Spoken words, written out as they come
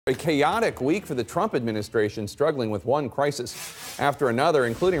A chaotic week for the Trump administration, struggling with one crisis after another,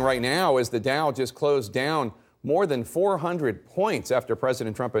 including right now as the Dow just closed down more than 400 points after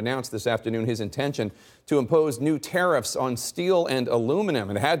President Trump announced this afternoon his intention to impose new tariffs on steel and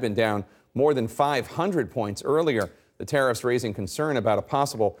aluminum. It had been down more than 500 points earlier. The tariffs raising concern about a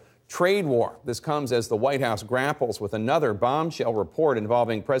possible trade war. This comes as the White House grapples with another bombshell report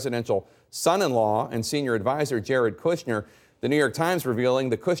involving presidential son-in-law and senior advisor Jared Kushner. The New York Times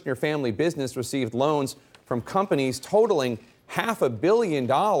revealing the Kushner family business received loans from companies totaling $500 million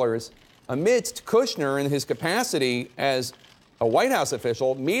amidst Kushner in his capacity as a White House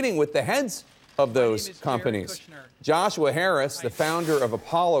official meeting with the heads of those companies. Joshua Harris, the founder of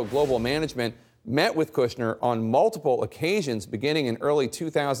Apollo Global Management, met with Kushner on multiple occasions beginning in early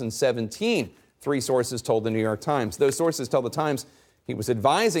 2017, three sources told the New York Times. Those sources tell the Times he was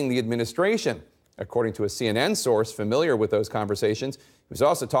advising the administration. According to a CNN source familiar with those conversations, he was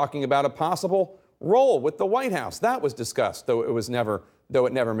also talking about a possible role with the White House. That was discussed, though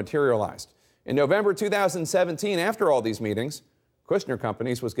it never materialized. In November 2017, after all these meetings, Kushner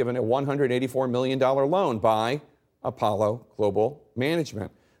Companies was given a $184 million loan by Apollo Global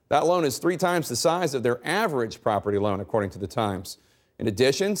Management. That loan is 3 times the size of their average property loan, according to the Times. In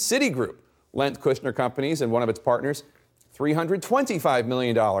addition, Citigroup lent Kushner Companies and one of its partners $325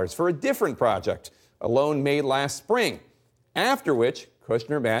 million for a different project, a loan made last spring, after which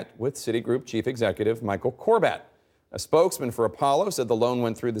Kushner met with Citigroup chief executive Michael Corbat. A spokesman for Apollo said the loan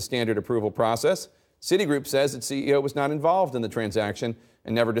went through the standard approval process. Citigroup says its CEO was not involved in the transaction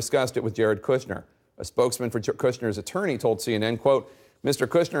and never discussed it with Jared Kushner. A spokesman for Kushner's attorney told CNN, quote, Mr.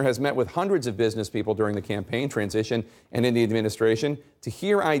 Kushner has met with hundreds of business people during the campaign transition and in the administration to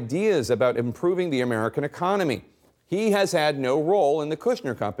hear ideas about improving the American economy. He has had no role in the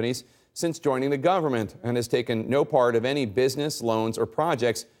Kushner Companies since joining the government and has taken no part of any business, loans, or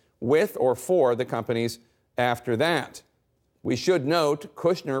projects with or for the companies after that. We should note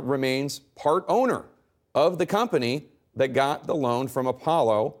Kushner remains part owner of the company that got the loan from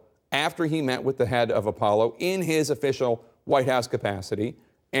Apollo after he met with the head of Apollo in his official White House capacity,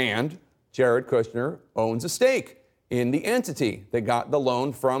 and Jared Kushner owns a stake in the entity that got the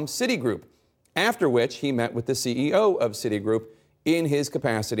loan from Citigroup, after which he met with the CEO of Citigroup in his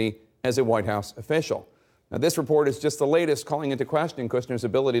capacity as a White House official. Now, this report is just the latest calling into question Kushner's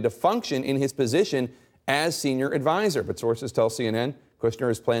ability to function in his position as senior advisor. But sources tell CNN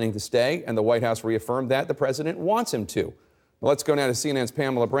Kushner is planning to stay, and the White House reaffirmed that the president wants him to. Well, let's go now to CNN's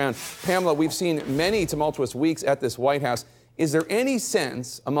Pamela Brown. Pamela, we've seen many tumultuous weeks at this White House. Is there any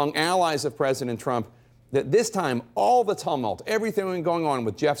sense among allies of President Trump that this time all the tumult, everything going on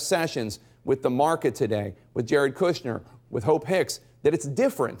with Jeff Sessions, with the market today, with Jared Kushner, with Hope Hicks, that it's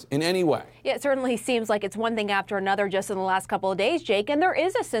different in any way? Yeah, it certainly seems like it's one thing after another just in the last couple of days, Jake. And there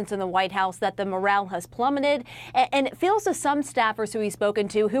is a sense in the White House that the morale has plummeted. And it feels to some staffers who he's spoken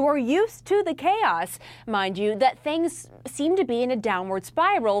to who are used to the chaos, mind you, that things seem to be in a downward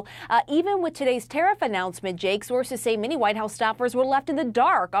spiral. Even with today's tariff announcement, Jake, sources say many White House staffers were left in the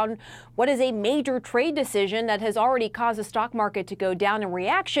dark on what is a major trade decision that has already caused the stock market to go down in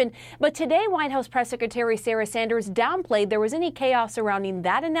reaction. But today, White House Press Secretary Sarah Sanders downplayed there was any chaos surrounding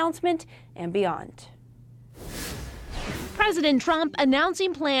that announcement and beyond. President Trump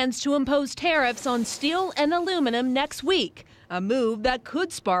announcing plans to impose tariffs on steel and aluminum next week, a move that could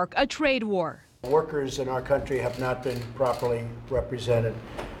spark a trade war. Workers in our country have not been properly represented.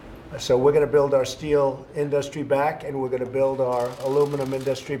 So we're going to build our steel industry back, and we're going to build our aluminum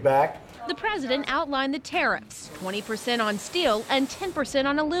industry back. The president outlined the tariffs, 20% on steel and 10%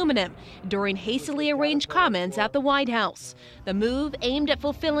 on aluminum, during hastily arranged comments at the White House. The move, aimed at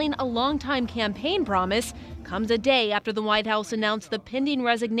fulfilling a longtime campaign promise, comes a day after the White House announced the pending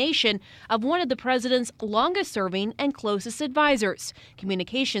resignation of one of the president's longest-serving and closest advisors,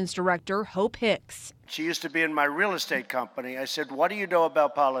 Communications Director Hope Hicks. She used to be in my real estate company. I said, "What do you know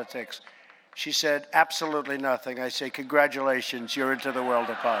about politics?" She said, "Absolutely nothing." I say, "Congratulations, you're into the world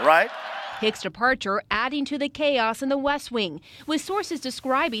of politics," right? Hicks' departure adding to the chaos in the West Wing, with sources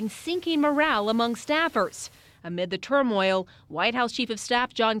describing sinking morale among staffers. Amid the turmoil, White House Chief of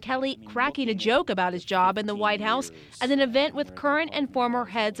Staff John Kelly cracking a joke about his job in the White House at an event with current and former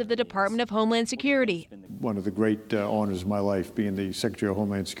heads of the Department of Homeland Security. One of the great honors of my life, being the Secretary of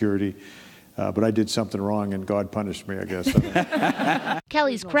Homeland Security. But I did something wrong and God punished me, I guess.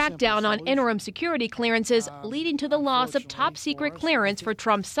 Kelly's crackdown on interim security clearances leading to the loss of top secret clearance for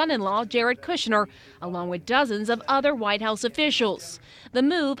Trump's son-in-law, Jared Kushner, along with dozens of other White House officials. The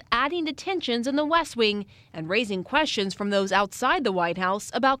move adding to tensions in the West Wing and raising questions from those outside the White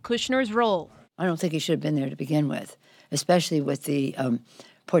House about Kushner's role. I don't think he should have been there to begin with, especially with the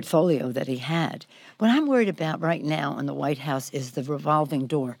portfolio that he had. What I'm worried about right now in the White House is the revolving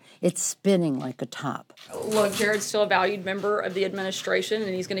door. It's spinning like a top. Look, Jared's still a valued member of the administration,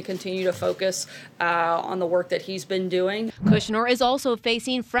 and he's going to continue to focus on the work that he's been doing. Kushner is also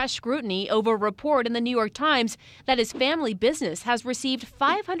facing fresh scrutiny over a report in the New York Times that his family business has received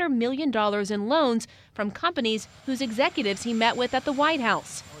 $500 million in loans from companies whose executives he met with at the White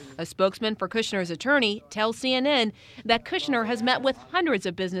House. A spokesman for Kushner's attorney tells CNN that Kushner has met with hundreds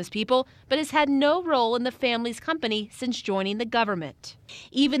of business people but has had no role in the family's company since joining the government.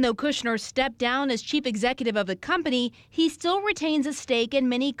 Even though Kushner stepped down as chief executive of the company, he still retains a stake in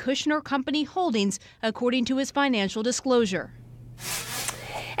many Kushner company holdings, according to his financial disclosure.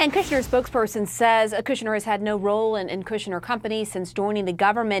 And Kushner's spokesperson says Kushner has had no role in Kushner Company since joining the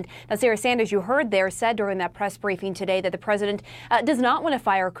government. Now, Sarah Sanders, you heard there, said during that press briefing today that the president does not want to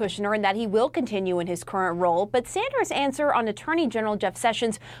fire Kushner and that he will continue in his current role. But Sanders' answer on Attorney General Jeff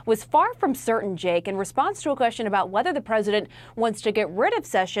Sessions was far from certain, Jake. In response to a question about whether the president wants to get rid of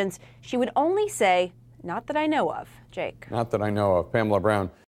Sessions, she would only say, "Not that I know of." Jake. Not that I know of. Pamela Brown.